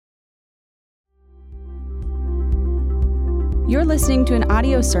You're listening to an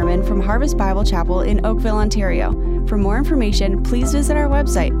audio sermon from Harvest Bible Chapel in Oakville, Ontario. For more information, please visit our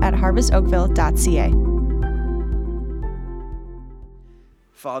website at harvestoakville.ca.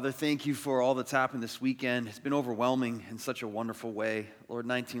 Father, thank you for all that's happened this weekend. It's been overwhelming in such a wonderful way. Lord,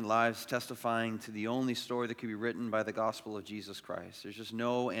 19 lives testifying to the only story that could be written by the gospel of Jesus Christ. There's just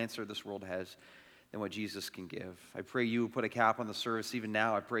no answer this world has than what Jesus can give. I pray you will put a cap on the service even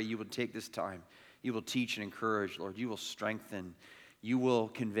now. I pray you will take this time. You will teach and encourage, Lord. You will strengthen. You will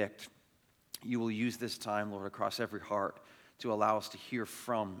convict. You will use this time, Lord, across every heart to allow us to hear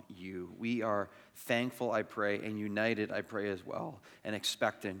from you. We are thankful, I pray, and united, I pray as well, and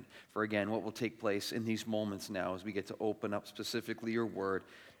expectant for, again, what will take place in these moments now as we get to open up specifically your word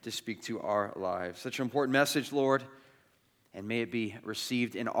to speak to our lives. Such an important message, Lord, and may it be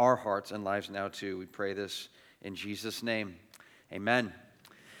received in our hearts and lives now too. We pray this in Jesus' name. Amen.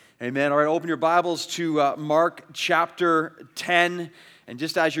 Amen. All right, open your Bibles to Mark chapter 10. And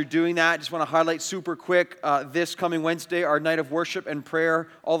just as you're doing that, I just want to highlight super quick, this coming Wednesday, our night of worship and prayer.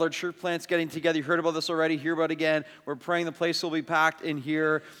 All our church plants getting together. You heard about this already, hear about it again. We're praying the place will be packed in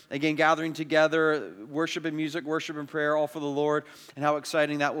here. Again, gathering together, worship and music, worship and prayer, all for the Lord. And how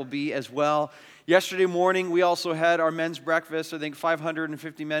exciting that will be as well. Yesterday morning, we also had our men's breakfast. I think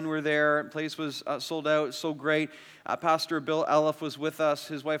 550 men were there. The place was sold out. So great. Pastor Bill Elliff was with us.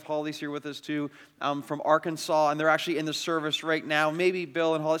 His wife Holly's here with us too, from Arkansas, and they're actually in the service right now. Maybe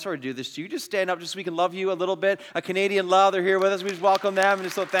Bill and Holly, sorry to do this to you. Just stand up just so we can love you a little bit. A Canadian love, they're here with us. We just welcome them and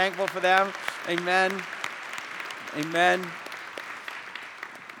just so thankful for them. Amen. Amen.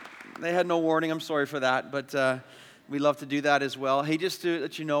 They had no warning. I'm sorry for that, but we love to do that as well. Hey, just to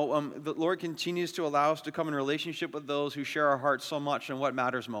let you know, the Lord continues to allow us to come in relationship with those who share our hearts so much and what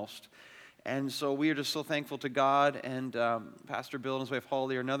matters most. And so we are just so thankful to God, and Pastor Bill and his wife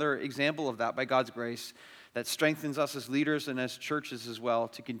Holly are another example of that by God's grace that strengthens us as leaders and as churches as well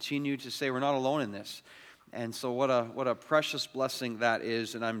to continue to say we're not alone in this. And so what a precious blessing that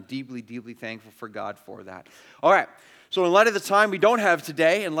is, and I'm deeply, deeply thankful for God for that. All right. So in light of the time we don't have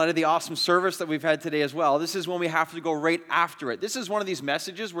today, in light of the awesome service that we've had today as well, this is when we have to go right after it. This is one of these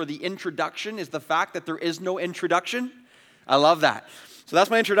messages where the introduction is the fact that there is no introduction. I love that. So that's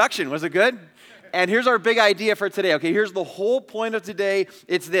my introduction. Was it good? And here's our big idea for today. Okay, here's the whole point of today.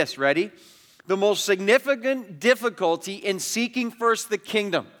 It's this. Ready? The most significant difficulty in seeking first the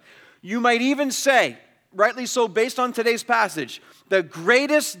kingdom. You might even say, rightly so, based on today's passage, the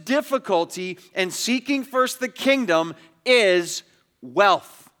greatest difficulty in seeking first the kingdom is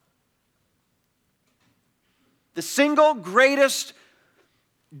wealth. The single greatest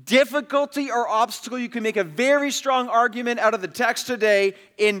difficulty or obstacle, you can make a very strong argument out of the text today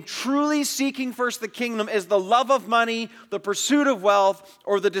in truly seeking first the kingdom is the love of money, the pursuit of wealth,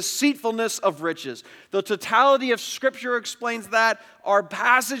 or the deceitfulness of riches. The totality of Scripture explains that. Our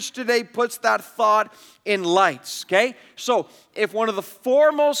passage today puts that thought in lights, okay? So, if one of the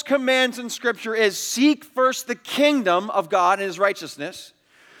foremost commands in Scripture is seek first the kingdom of God and His righteousness,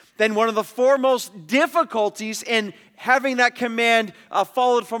 then one of the foremost difficulties in having that command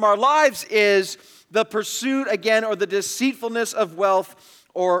followed from our lives is the pursuit, again, or the deceitfulness of wealth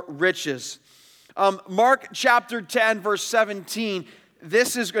or riches. Mark chapter 10, verse 17.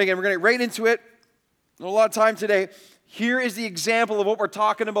 This is, again, we're going to get right into it. Not a lot of time today. Here is the example of what we're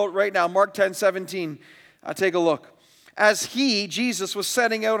talking about right now. Mark 10, 17. Take a look. As he, Jesus, was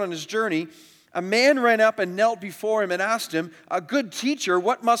setting out on his journey, a man ran up and knelt before him and asked him, "A good teacher,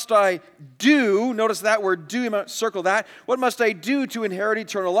 what must I do?" Notice that word do, you might circle that. "What must I do to inherit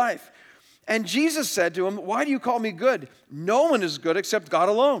eternal life?" And Jesus said to him, "Why do you call me good? No one is good except God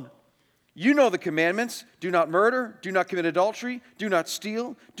alone. You know the commandments. Do not murder, do not commit adultery, do not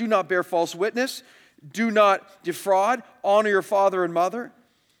steal, do not bear false witness, do not defraud, honor your father and mother."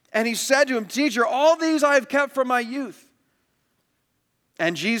 And he said to him, "Teacher, all these I have kept from my youth."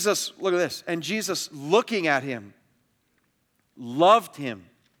 And Jesus, look at this, and Jesus, looking at him, loved him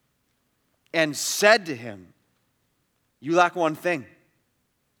and said to him, "You lack one thing."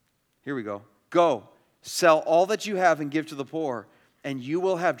 Here we go. "Go, sell all that you have and give to the poor, and you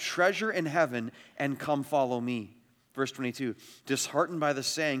will have treasure in heaven, and come follow me." Verse 22, disheartened by the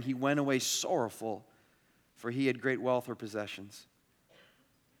saying, he went away sorrowful, for he had great wealth or possessions.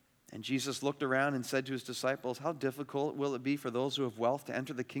 And Jesus looked around and said to his disciples, "How difficult will it be for those who have wealth to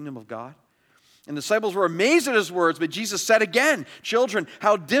enter the kingdom of God?" And the disciples were amazed at his words, but Jesus said again, "Children,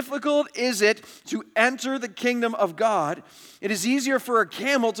 how difficult is it to enter the kingdom of God? It is easier for a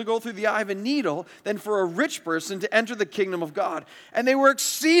camel to go through the eye of a needle than for a rich person to enter the kingdom of God." And they were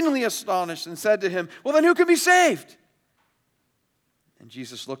exceedingly astonished and said to him, "Well, then who can be saved?" And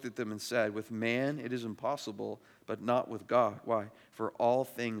Jesus looked at them and said, with man it is impossible, but not with God. Why? For all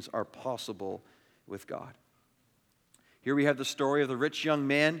things are possible with God. Here we have the story of the rich young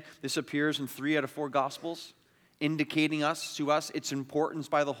man. This appears in 3 out of 4 Gospels, indicating to us its importance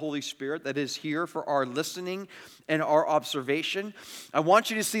by the Holy Spirit that is here for our listening and our observation. I want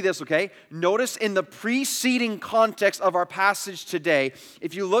you to see this, okay? Notice in the preceding context of our passage today,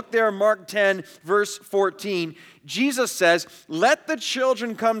 if you look there in Mark 10, verse 14, Jesus says, let the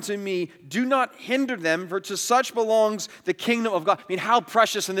children come to me, do not hinder them, for to such belongs the kingdom of God. I mean, how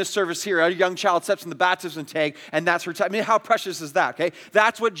precious in this service here, a young child steps in the baptism tank, and that's her time. I mean, how precious is that, okay?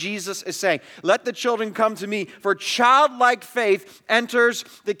 That's what Jesus is saying. Let the children come to me, for childlike faith enters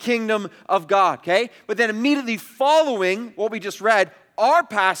the kingdom of God, okay? But then immediately following what we just read, our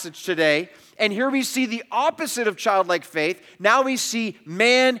passage today, and here we see the opposite of childlike faith. Now we see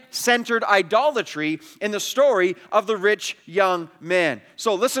man-centered idolatry in the story of the rich young man.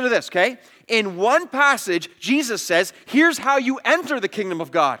 So listen to this, okay? In one passage, Jesus says, here's how you enter the kingdom of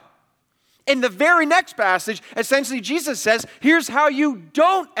God. In the very next passage, essentially Jesus says, here's how you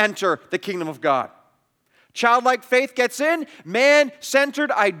don't enter the kingdom of God. Childlike faith gets in, man-centered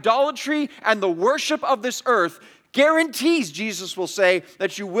idolatry and the worship of this earth guarantees, Jesus will say,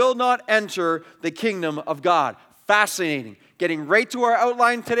 that you will not enter the kingdom of God. Fascinating. Getting right to our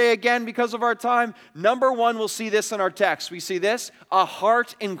outline today again because of our time. Number 1, we'll see this in our text. We see this, a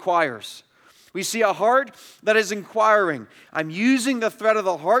heart inquires. We see a heart that is inquiring. I'm using the thread of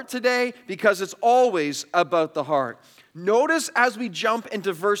the heart today because it's always about the heart. Notice as we jump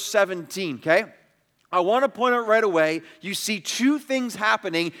into verse 17, okay? I want to point out right away, you see 2 things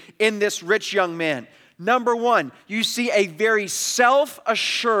happening in this rich young man. Number 1, you see a very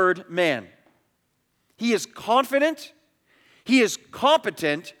self-assured man. He is confident, he is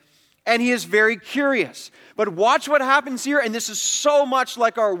competent, and he is very curious. But watch what happens here, and this is so much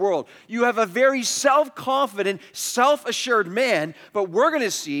like our world. You have a very self-confident, self-assured man, but we're going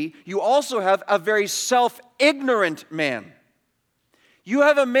to see you also have a very self-ignorant man. You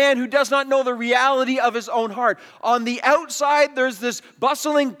have a man who does not know the reality of his own heart. On the outside, there's this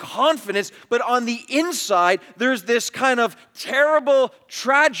bustling confidence, but on the inside, there's this kind of terrible,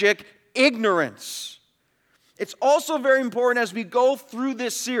 tragic ignorance. It's also very important as we go through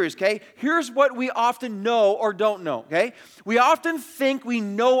this series, okay? Here's what we often know or don't know, okay? We often think we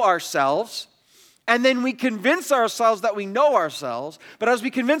know ourselves, and then we convince ourselves that we know ourselves. But as we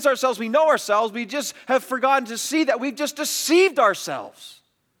convince ourselves we know ourselves, we just have forgotten to see that we've just deceived ourselves.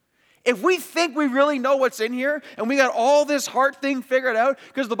 If we think we really know what's in here, and we got all this heart thing figured out,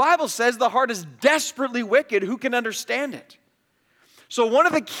 because the Bible says the heart is desperately wicked, who can understand it? So one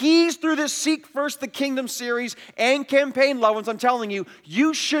of the keys through this Seek First the Kingdom series and campaign, loved ones, I'm telling you,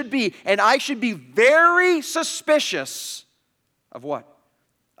 you should be, and I should be very suspicious of what?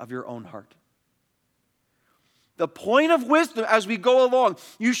 Of your own heart. The point of wisdom as we go along,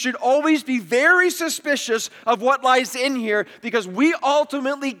 you should always be very suspicious of what lies in here because we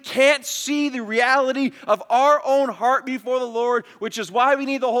ultimately can't see the reality of our own heart before the Lord, which is why we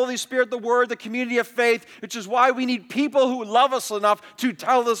need the Holy Spirit, the Word, the community of faith, which is why we need people who love us enough to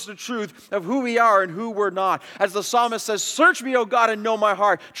tell us the truth of who we are and who we're not. As the psalmist says, search me, O God, and know my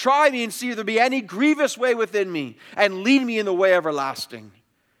heart. Try me and see if there be any grievous way within me and lead me in the way everlasting.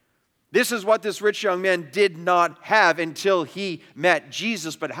 This is what this rich young man did not have until he met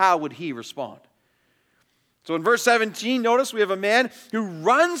Jesus, but how would he respond? So in verse 17, notice we have a man who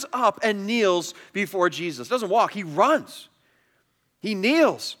runs up and kneels before Jesus. Doesn't walk, he runs. He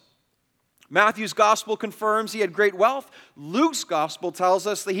kneels. Matthew's gospel confirms he had great wealth. Luke's gospel tells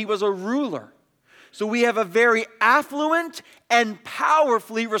us that he was a ruler. So we have a very affluent and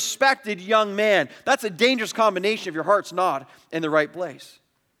powerfully respected young man. That's a dangerous combination if your heart's not in the right place.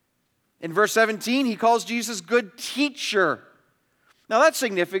 In verse 17, he calls Jesus good teacher. Now that's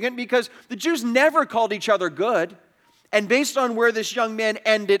significant because the Jews never called each other good. And based on where this young man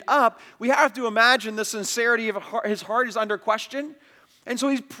ended up, we have to imagine the sincerity of his heart is under question. And so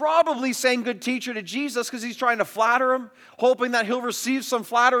he's probably saying good teacher to Jesus because he's trying to flatter him, hoping that he'll receive some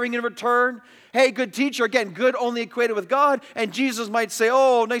flattering in return. Hey, good teacher. Again, good only equated with God. And Jesus might say,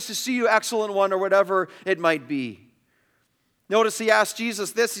 oh, nice to see you, excellent one, or whatever it might be. Notice he asked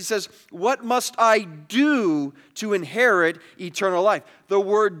Jesus this. He says, what must I do to inherit eternal life? The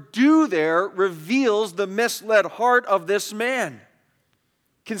word do there reveals the misled heart of this man.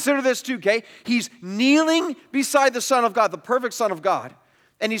 Consider this too, okay? He's kneeling beside the Son of God, the perfect Son of God.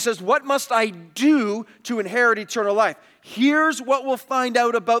 And he says, what must I do to inherit eternal life? Here's what we'll find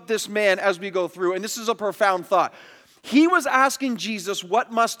out about this man as we go through. And this is a profound thought. He was asking Jesus,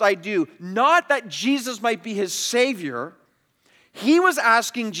 what must I do? Not that Jesus might be his Savior. He was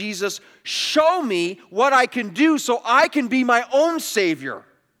asking Jesus, show me what I can do so I can be my own Savior.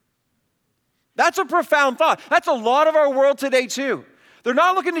 That's a profound thought. That's a lot of our world today too. They're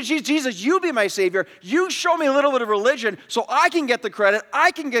not looking to Jesus. Jesus, you be my Savior. You show me a little bit of religion so I can get the credit,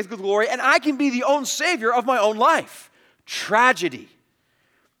 I can get the glory, and I can be the own Savior of my own life. Tragedy.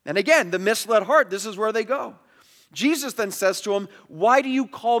 And again, the misled heart, this is where they go. Jesus then says to him, why do you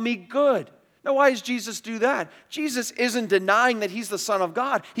call me good? Now, why does Jesus do that? Jesus isn't denying that he's the Son of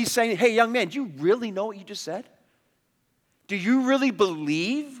God. He's saying, hey, young man, do you really know what you just said? Do you really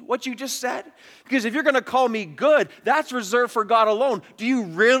believe what you just said? Because if you're going to call me good, that's reserved for God alone. Do you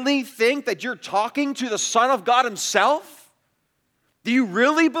really think that you're talking to the Son of God himself? Do you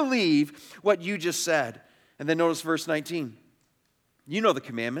really believe what you just said? And then notice verse 19. You know the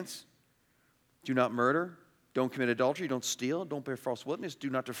commandments. Do not murder. Don't commit adultery. Don't steal. Don't bear false witness. Do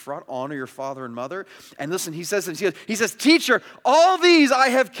not defraud. Honor your father and mother. And listen, he says, teacher, all these I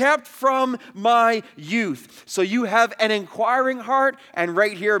have kept from my youth. So you have an inquiring heart. And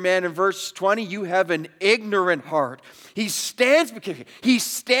right here, man, in verse 20, you have an ignorant heart. He stands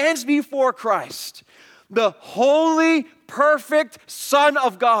before Christ, the holy, perfect Son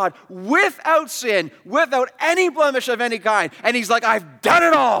of God, without sin, without any blemish of any kind. And he's like, I've done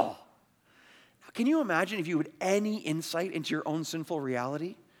it all. Can you imagine if you had any insight into your own sinful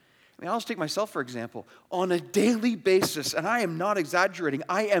reality? I mean, I'll just take myself, for example. On a daily basis, and I am not exaggerating,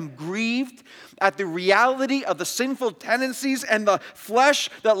 I am grieved at the reality of the sinful tendencies and the flesh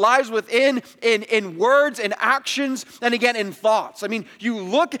that lies within in words and actions, and again, in thoughts. I mean, you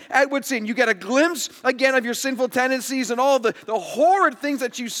look at what's in, you get a glimpse, again, of your sinful tendencies and all the horrid things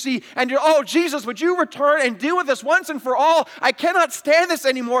that you see, and you're, oh, Jesus, would you return and deal with this once and for all? I cannot stand this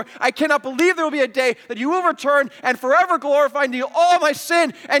anymore. I cannot believe there will be a day that you will return and forever glorify and deal all my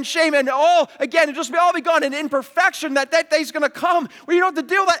sin and shame and all, again, it just all be gone in imperfection, that day's going to come where you don't have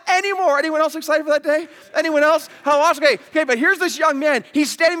to deal with that anymore. Anyone else excited for that day? Anyone else? How awesome. Okay, but here's this young man. He's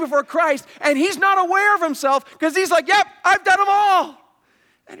standing before Christ, and he's not aware of himself because he's like, yep, I've done them all.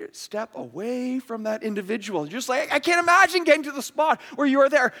 And you step away from that individual. You're just like, I can't imagine getting to the spot where you are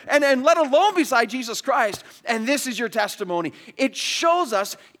there, and let alone beside Jesus Christ. And this is your testimony. It shows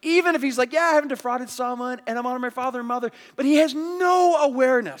us, even if he's like, yeah, I haven't defrauded someone, and I'm honoring my father and mother, but he has no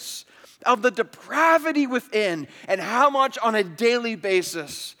awareness of the depravity within and how much on a daily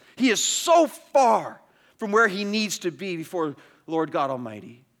basis he is so far from where he needs to be before Lord God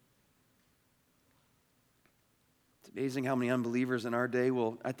Almighty. It's amazing how many unbelievers in our day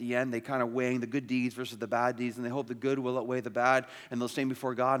will, at the end, they kind of weighing the good deeds versus the bad deeds, and they hope the good will outweigh the bad, and they'll stand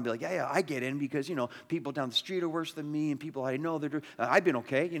before God and be like, yeah, I get in because, people down the street are worse than me, and people I know, I've been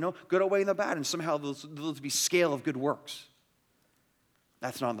okay, good outweighing the bad, and somehow there'll be scale of good works.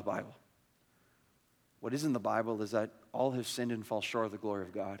 That's not in the Bible. What is in the Bible is that all have sinned and fall short of the glory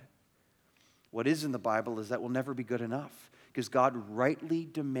of God. What is in the Bible is that we'll never be good enough because God rightly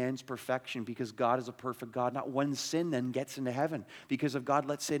demands perfection because God is a perfect God. Not one sin then gets into heaven. Because if God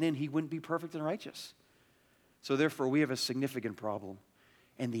let sin in, he wouldn't be perfect and righteous. So therefore, we have a significant problem.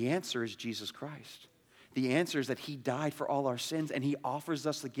 And the answer is Jesus Christ. The answer is that he died for all our sins and he offers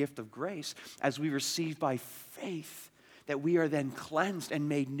us the gift of grace as we receive by faith. That we are then cleansed and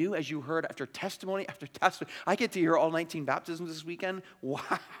made new, as you heard, after testimony after testimony. I get to hear all 19 baptisms this weekend.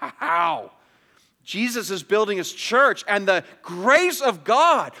 Wow. Jesus is building his church, and the grace of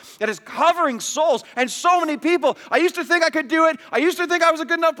God that is covering souls and so many people. I used to think I could do it. I used to think I was a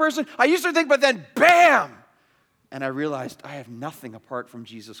good enough person. But then bam! And I realized I have nothing apart from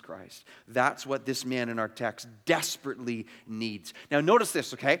Jesus Christ. That's what this man in our text desperately needs. Now notice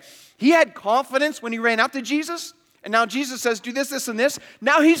this, okay? He had confidence when he ran up to Jesus. And now Jesus says, do this, this, and this.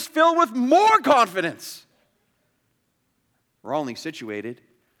 Now he's filled with more confidence. Wrongly situated.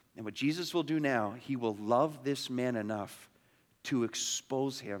 And what Jesus will do now, he will love this man enough to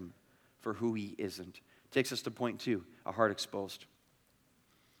expose him for who he isn't. Takes us to point 2, a heart exposed.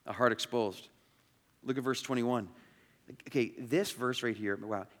 A heart exposed. Look at verse 21. Okay, this verse right here,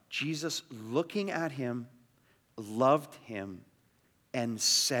 wow. Jesus looking at him, loved him, and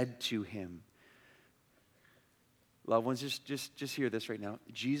said to him, loved ones, just hear this right now.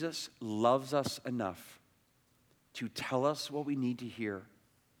 Jesus loves us enough to tell us what we need to hear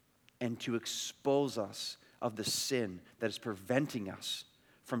and to expose us of the sin that is preventing us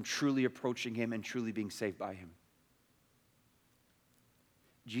from truly approaching him and truly being saved by him.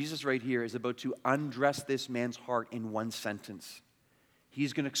 Jesus right here is about to undress this man's heart in one sentence.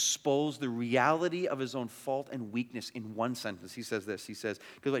 He's going to expose the reality of his own fault and weakness in one sentence. He says this. He says,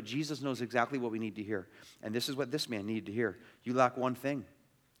 because what Jesus knows exactly what we need to hear. And this is what this man needed to hear. You lack one thing,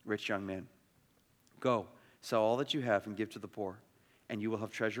 rich young man. Go, Sell all that you have and give to the poor, and you will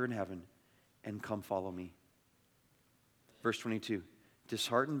have treasure in heaven, and come follow me. Verse 22,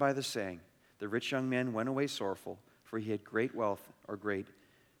 disheartened by the saying, the rich young man went away sorrowful, for he had great wealth or great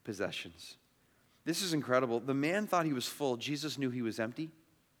possessions. This is incredible. The man thought he was full. Jesus knew he was empty.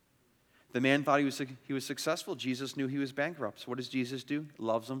 The man thought he was successful. Jesus knew he was bankrupt. So what does Jesus do?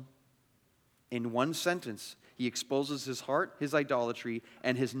 Loves him. In one sentence, he exposes his heart, his idolatry,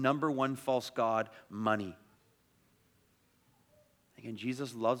 and his number one false god, money. Again,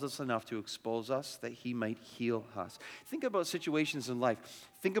 Jesus loves us enough to expose us that he might heal us. Think about situations in life.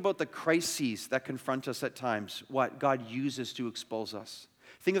 Think about the crises that confront us at times, what God uses to expose us.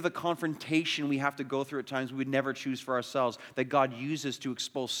 Think of the confrontation we have to go through at times we would never choose for ourselves, that God uses to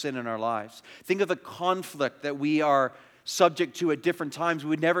expose sin in our lives. Think of the conflict that we are subject to at different times we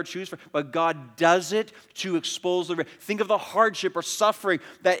would never choose for, but God does it to expose the. Think of the hardship or suffering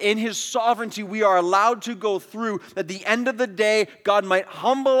that in his sovereignty we are allowed to go through, that at the end of the day God might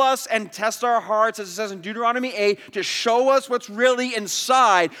humble us and test our hearts, as it says in Deuteronomy 8, to show us what's really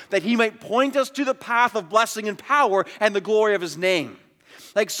inside, that he might point us to the path of blessing and power and the glory of his name.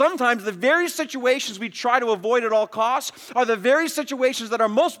 Like sometimes the very situations we try to avoid at all costs are the very situations that are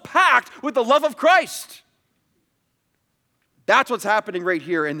most packed with the love of Christ. That's what's happening right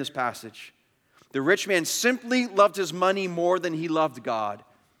here in this passage. The rich man simply loved his money more than he loved God.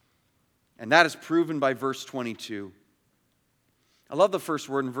 And that is proven by verse 22. I love the first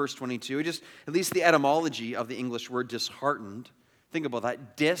word in verse 22. At least the etymology of the English word disheartened. Think about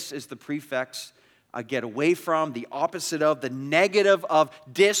that. Dis is the prefix, get away from, the opposite of, the negative of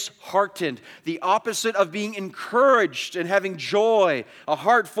disheartened, the opposite of being encouraged and having joy, a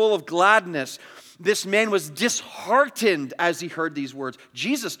heart full of gladness. This man was disheartened as he heard these words.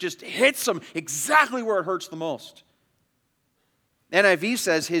 Jesus just hits him exactly where it hurts the most. NIV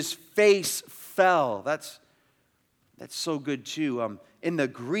says his face fell. That's so good too. In the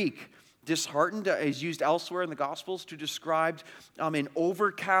Greek, disheartened is used elsewhere in the Gospels to describe an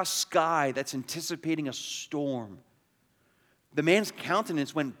overcast sky that's anticipating a storm. The man's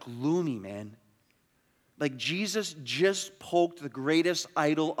countenance went gloomy, man. Like Jesus just poked the greatest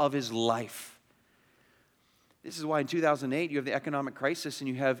idol of his life. This is why in 2008 you have the economic crisis and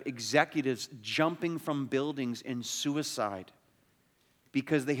you have executives jumping from buildings in suicide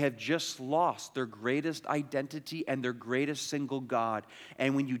because they have just lost their greatest identity and their greatest single God.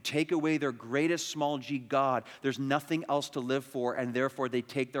 And when you take away their greatest small g God, there's nothing else to live for, and therefore they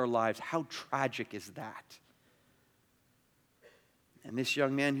take their lives. How tragic is that? And this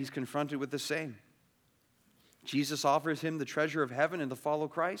young man, he's confronted with the same. Jesus offers him the treasure of heaven and to follow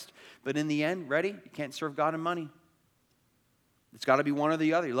Christ. But in the end, ready? You can't serve God and money. It's got to be one or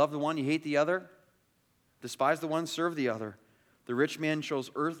the other. You love the one, you hate the other. Despise the one, serve the other. The rich man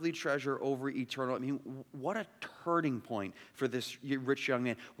chose earthly treasure over eternal. I mean, what a turning point for this rich young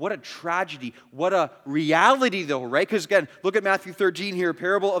man. What a tragedy. What a reality, though, right? Because again, look at Matthew 13 here,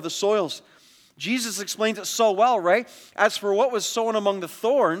 parable of the soils. Jesus explains it so well, right? As for what was sown among the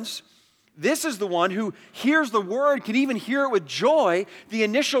thorns, this is the one who hears the word, can even hear it with joy, the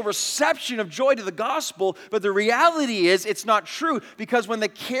initial reception of joy to the gospel, but the reality is it's not true, because when the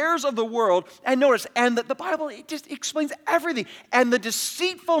cares of the world, and notice, and the Bible, it just explains everything, and the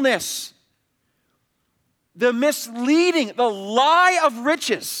deceitfulness, the misleading, the lie of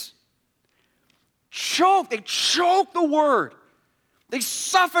riches, they choke the word. They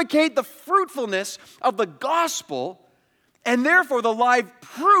suffocate the fruitfulness of the gospel. And therefore, the life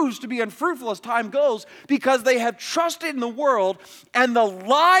proves to be unfruitful as time goes because they have trusted in the world, and the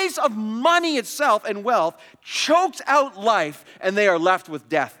lies of money itself and wealth chokes out life, and they are left with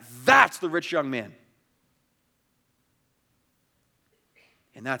death. That's the rich young man.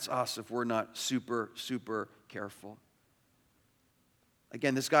 And that's us if we're not super, super careful.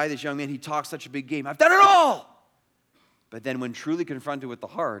 Again, this young man, he talks such a big game. I've done it all! But then when truly confronted with the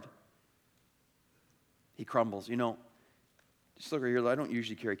heart, he crumbles. You know, just look right here. I don't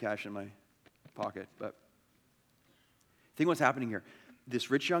usually carry cash in my pocket, but think what's happening here.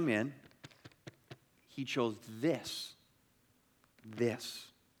 This rich young man, he chose this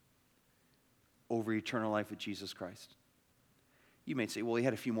over eternal life with Jesus Christ. You may say, well, he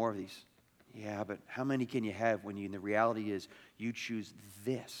had a few more of these. Yeah, but how many can you have when the reality is you choose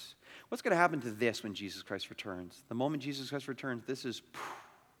this? What's going to happen to this when Jesus Christ returns? The moment Jesus Christ returns,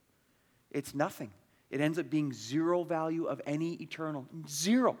 it's nothing. It ends up being zero value of any eternal.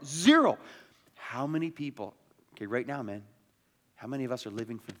 Zero. How many people, okay, right now, man, how many of us are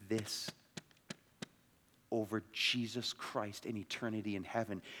living for this over Jesus Christ in eternity in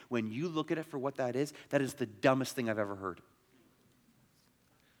heaven? When you look at it for what that is the dumbest thing I've ever heard.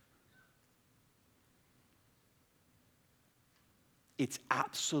 it's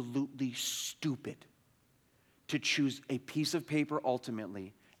absolutely stupid to choose a piece of paper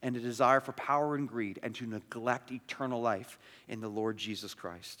ultimately and a desire for power and greed and to neglect eternal life in the Lord Jesus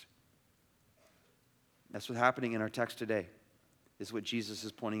Christ. That's what's happening in our text today. This is what Jesus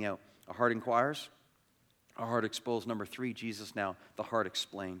is pointing out. Our heart inquires, our heart exposed. Number 3, Jesus now, the heart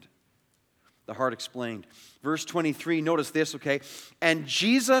explained. The heart explained. Verse 23, notice this, okay? And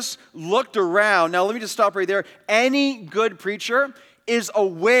Jesus looked around. Now, let me just stop right there. Any good preacher is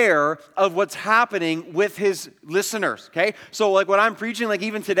aware of what's happening with his listeners, okay? So like when I'm preaching, like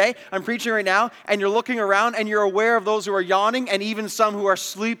even today, I'm preaching right now, and you're looking around and you're aware of those who are yawning and even some who are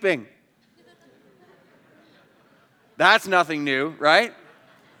sleeping. That's nothing new, right?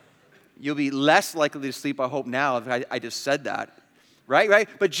 You'll be less likely to sleep, I hope, now if I just said that. Right?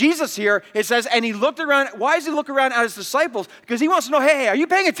 But Jesus here, it says, and he looked around. Why does he look around at his disciples? Because he wants to know, hey, are you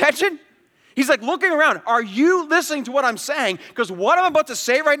paying attention? He's like looking around. Are you listening to what I'm saying? Because what I'm about to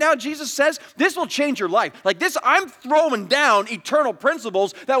say right now, Jesus says, this will change your life. Like this, I'm throwing down eternal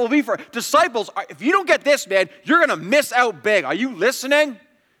principles that will be for disciples. If you don't get this, man, you're going to miss out big. Are you listening?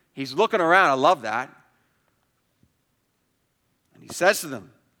 He's looking around. I love that. And he says to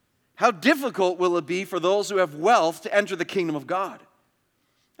them, how difficult will it be for those who have wealth to enter the kingdom of God?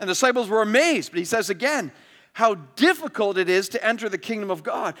 And the disciples were amazed, but he says again, how difficult it is to enter the kingdom of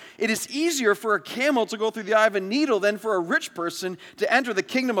God. It is easier for a camel to go through the eye of a needle than for a rich person to enter the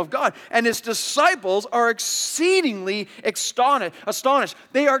kingdom of God. And his disciples are exceedingly astonished.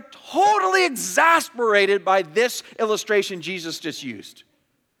 They are totally exasperated by this illustration Jesus just used.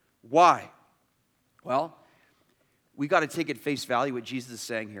 Why? Well, we got to take at face value what Jesus is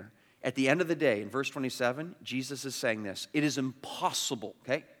saying here. At the end of the day, in verse 27, Jesus is saying this. It is impossible,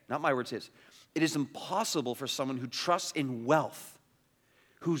 okay? Not my words, his. It is impossible for someone who trusts in wealth,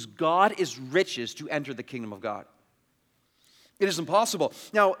 whose God is riches, to enter the kingdom of God. It is impossible.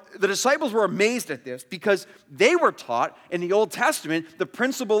 Now, the disciples were amazed at this because they were taught in the Old Testament the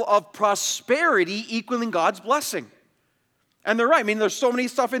principle of prosperity equaling God's blessing. And they're right. I mean, there's so many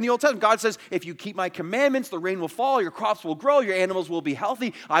stuff in the Old Testament. God says, if you keep my commandments, the rain will fall, your crops will grow, your animals will be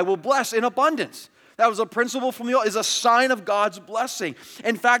healthy, I will bless in abundance. That was a principle from the Old, is a sign of God's blessing.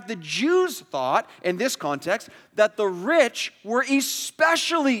 In fact, the Jews thought, in this context, that the rich were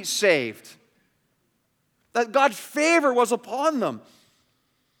especially saved. That God's favor was upon them.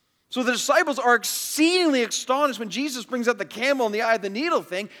 So the disciples are exceedingly astonished when Jesus brings up the camel and the eye of the needle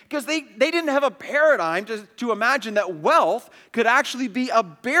thing, because they didn't have a paradigm to imagine that wealth could actually be a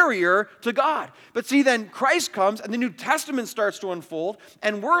barrier to God. But see, then Christ comes and the New Testament starts to unfold,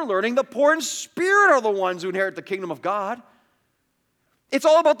 and we're learning the poor in spirit are the ones who inherit the kingdom of God. It's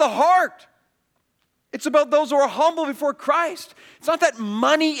all about the heart. It's about those who are humble before Christ. It's not that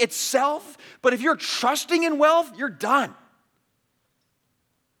money itself, but if you're trusting in wealth, you're done.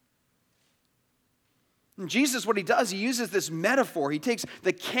 And Jesus, what he does, he uses this metaphor. He takes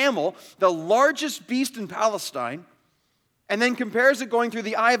the camel, the largest beast in Palestine, and then compares it going through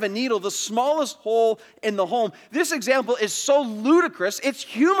the eye of a needle, the smallest hole in the home. This example is so ludicrous, it's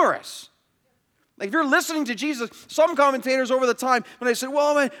humorous. Like if you're listening to Jesus, some commentators over the time, when they said,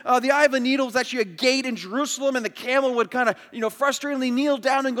 well, the eye of a needle was actually a gate in Jerusalem, and the camel would kind of, frustratingly kneel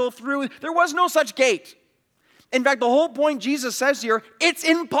down and go through. There was no such gate. In fact, the whole point Jesus says here, it's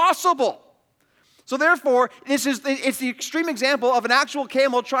impossible. So therefore, it's the extreme example of an actual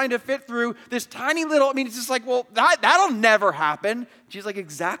camel trying to fit through this tiny little, it's just like, well, that'll never happen. Jesus like,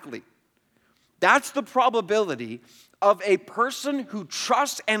 exactly. That's the probability of a person who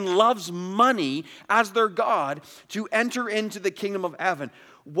trusts and loves money as their God to enter into the kingdom of heaven.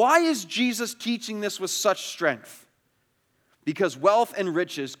 Why is Jesus teaching this with such strength? Because wealth and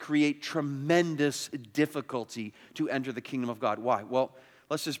riches create tremendous difficulty to enter the kingdom of God. Why? Well,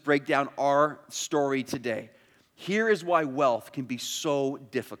 let's just break down our story today. Here is why wealth can be so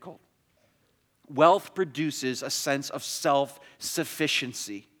difficult. Wealth produces a sense of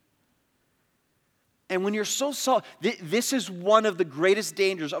self-sufficiency. And when you're this is one of the greatest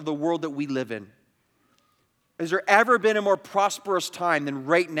dangers of the world that we live in. Has there ever been a more prosperous time than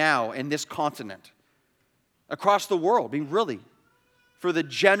right now in this continent? Across the world, really, for the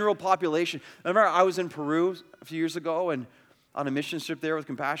general population. Remember, I was in Peru a few years ago and on a mission trip there with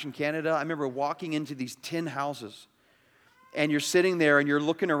Compassion Canada. I remember walking into these tin houses. And you're sitting there and you're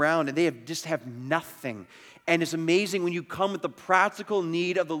looking around and they just have nothing. And it's amazing when you come with the practical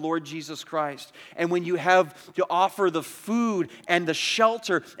need of the Lord Jesus Christ. And when you have to offer the food and the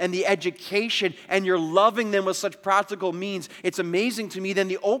shelter and the education and you're loving them with such practical means. It's amazing to me then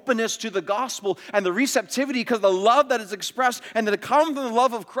the openness to the gospel and the receptivity because the love that is expressed and that it comes from the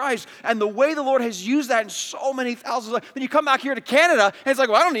love of Christ and the way the Lord has used that in so many thousands of lives. Then you come back here to Canada and it's like,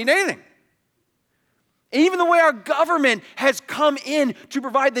 well, I don't need anything. And even the way our government has come in to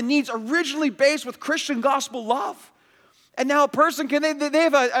provide the needs originally based with Christian gospel love. And now a person they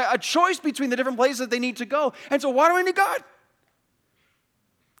have a choice between the different places they need to go. And so why do I need God?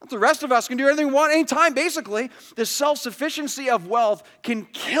 The rest of us can do everything we want anytime, basically. The self-sufficiency of wealth can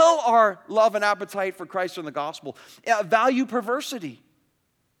kill our love and appetite for Christ and the gospel. Value perversity.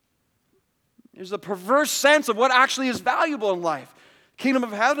 There's a perverse sense of what actually is valuable in life. Kingdom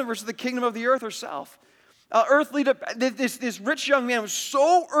of heaven versus the kingdom of the earth or self. This rich young man was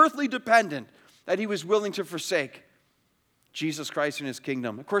so earthly dependent that he was willing to forsake Jesus Christ and his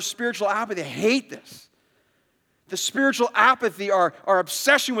kingdom. Of course, spiritual apathy, I hate this. The spiritual apathy, our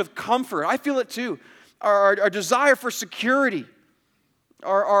obsession with comfort, I feel it too. Our desire for security,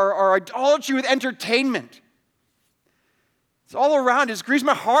 our idolatry with entertainment. It's all around, it just grieves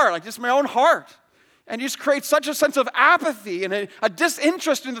my heart, like just my own heart. And it just creates such a sense of apathy and a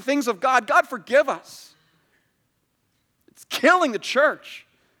disinterest in the things of God. God, forgive us. It's killing the church.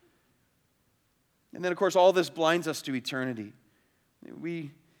 And then, of course, all this blinds us to eternity.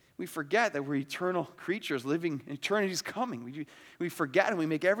 We forget that we're eternal creatures living, eternity's coming. We forget and we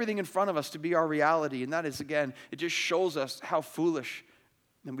make everything in front of us to be our reality. And that is, again, it just shows us how foolish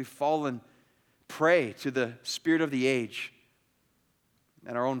and we've fallen prey to the spirit of the age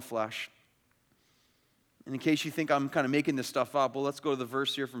and our own flesh. And in case you think I'm kind of making this stuff up, well, let's go to the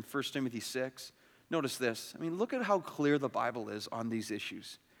verse here from 1 Timothy 6. Notice this. I mean, look at how clear the Bible is on these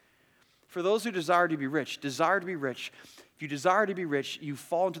issues. For those who desire to be rich. If you desire to be rich, you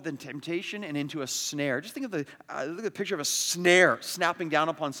fall into the temptation and into a snare. Just think of look at the picture of a snare snapping down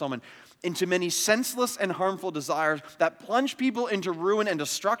upon someone, into many senseless and harmful desires that plunge people into ruin and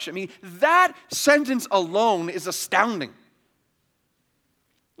destruction. I mean, that sentence alone is astounding.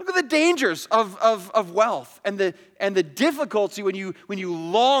 Look at the dangers of wealth and the difficulty when you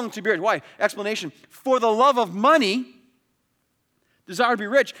long to be rich. Why? Explanation. For the love of money, desire to be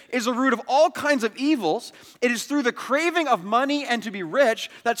rich, is a root of all kinds of evils. It is through the craving of money and to be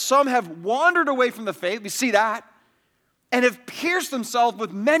rich that some have wandered away from the faith. We see that. And have pierced themselves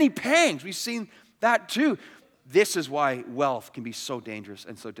with many pangs. We've seen that too. This is why wealth can be so dangerous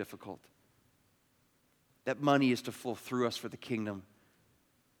and so difficult. That money is to flow through us for the kingdom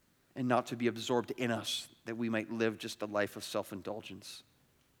and not to be absorbed in us, that we might live just a life of self-indulgence.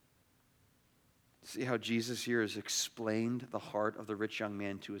 See how Jesus here has explained the heart of the rich young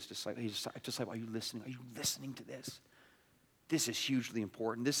man to his disciple. He's just like, are you listening? Are you listening to this? This is hugely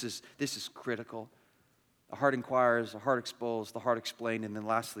important. This is critical. The heart inquires, the heart exposed, the heart explained, and then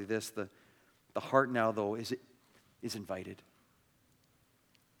lastly this, the heart now though is invited.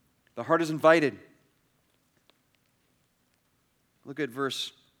 The heart is invited. Look at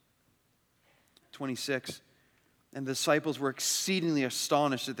verse 26. And the disciples were exceedingly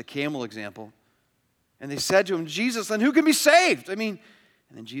astonished at the camel example. And they said to him, Jesus, then who can be saved? And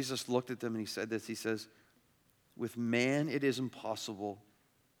then Jesus looked at them and he said this. He says, with man it is impossible,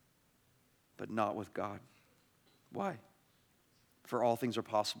 but not with God. Why? For all things are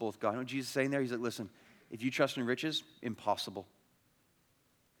possible with God. You know what Jesus is saying there? He's like, listen, if you trust in riches, impossible.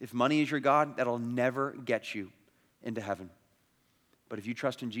 If money is your God, that'll never get you into heaven. But if you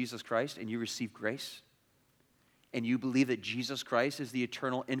trust in Jesus Christ and you receive grace, and you believe that Jesus Christ is the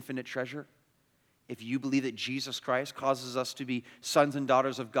eternal, infinite treasure, if you believe that Jesus Christ causes us to be sons and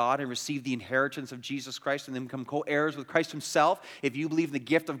daughters of God and receive the inheritance of Jesus Christ and then become co-heirs with Christ himself, if you believe in the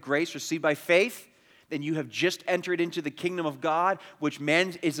gift of grace received by faith, then you have just entered into the kingdom of God, which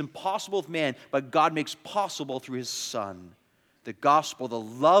man is impossible with man, but God makes possible through his Son. The gospel, the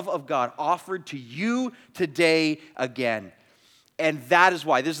love of God offered to you today again. And that is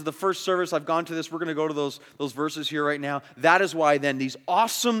why, this is the first service I've gone to this. We're going to go to those verses here right now. That is why then these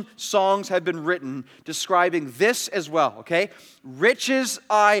awesome songs have been written describing this as well, okay? Riches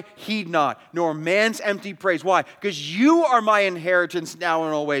I heed not, nor man's empty praise. Why? Because you are my inheritance now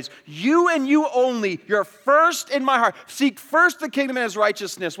and always. You and you only. You're first in my heart. Seek first the kingdom and his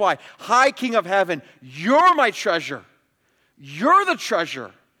righteousness. Why? High King of heaven, you're my treasure. You're the treasure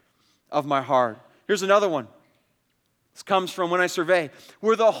of my heart. Here's another one. This comes from When I Survey.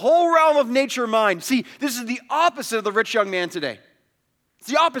 Were the whole realm of nature mine. See, this is the opposite of the rich young man today. It's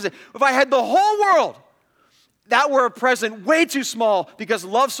the opposite. If I had the whole world, that were a present way too small because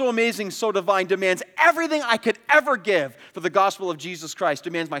love so amazing, so divine demands everything I could ever give for the gospel of Jesus Christ.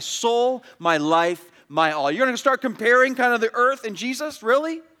 Demands my soul, my life, my all. You're going to start comparing kind of the earth and Jesus?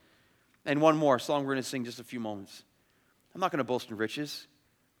 Really? And one more song we're going to sing just a few moments. I'm not going to boast in riches.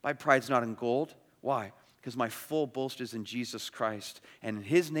 My pride's not in gold. Why? Because my full boast is in Jesus Christ and in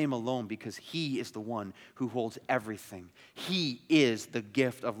his name alone, because he is the one who holds everything. He is the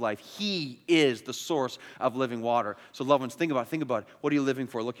gift of life. He is the source of living water. So loved ones, think about it. What are you living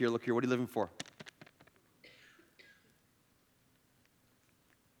for? Look here. What are you living for?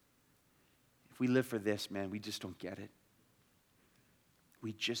 If we live for this, man, we just don't get it.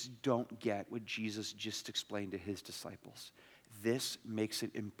 We just don't get what Jesus just explained to his disciples. This makes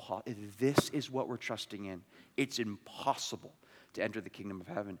it impossible. This is what we're trusting in. It's impossible to enter the kingdom of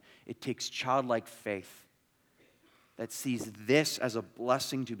heaven. It takes childlike faith that sees this as a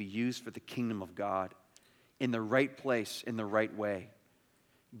blessing to be used for the kingdom of God in the right place, in the right way,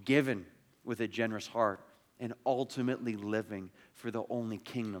 given with a generous heart, and ultimately living for the only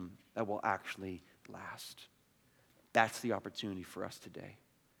kingdom that will actually last. That's the opportunity for us today.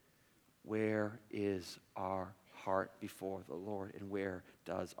 Where is our heart before the Lord, and where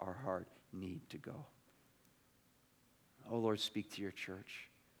does our heart need to go? Oh Lord, speak to your church.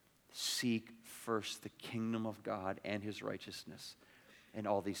 Seek first the kingdom of God and his righteousness, and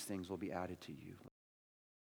all these things will be added to you.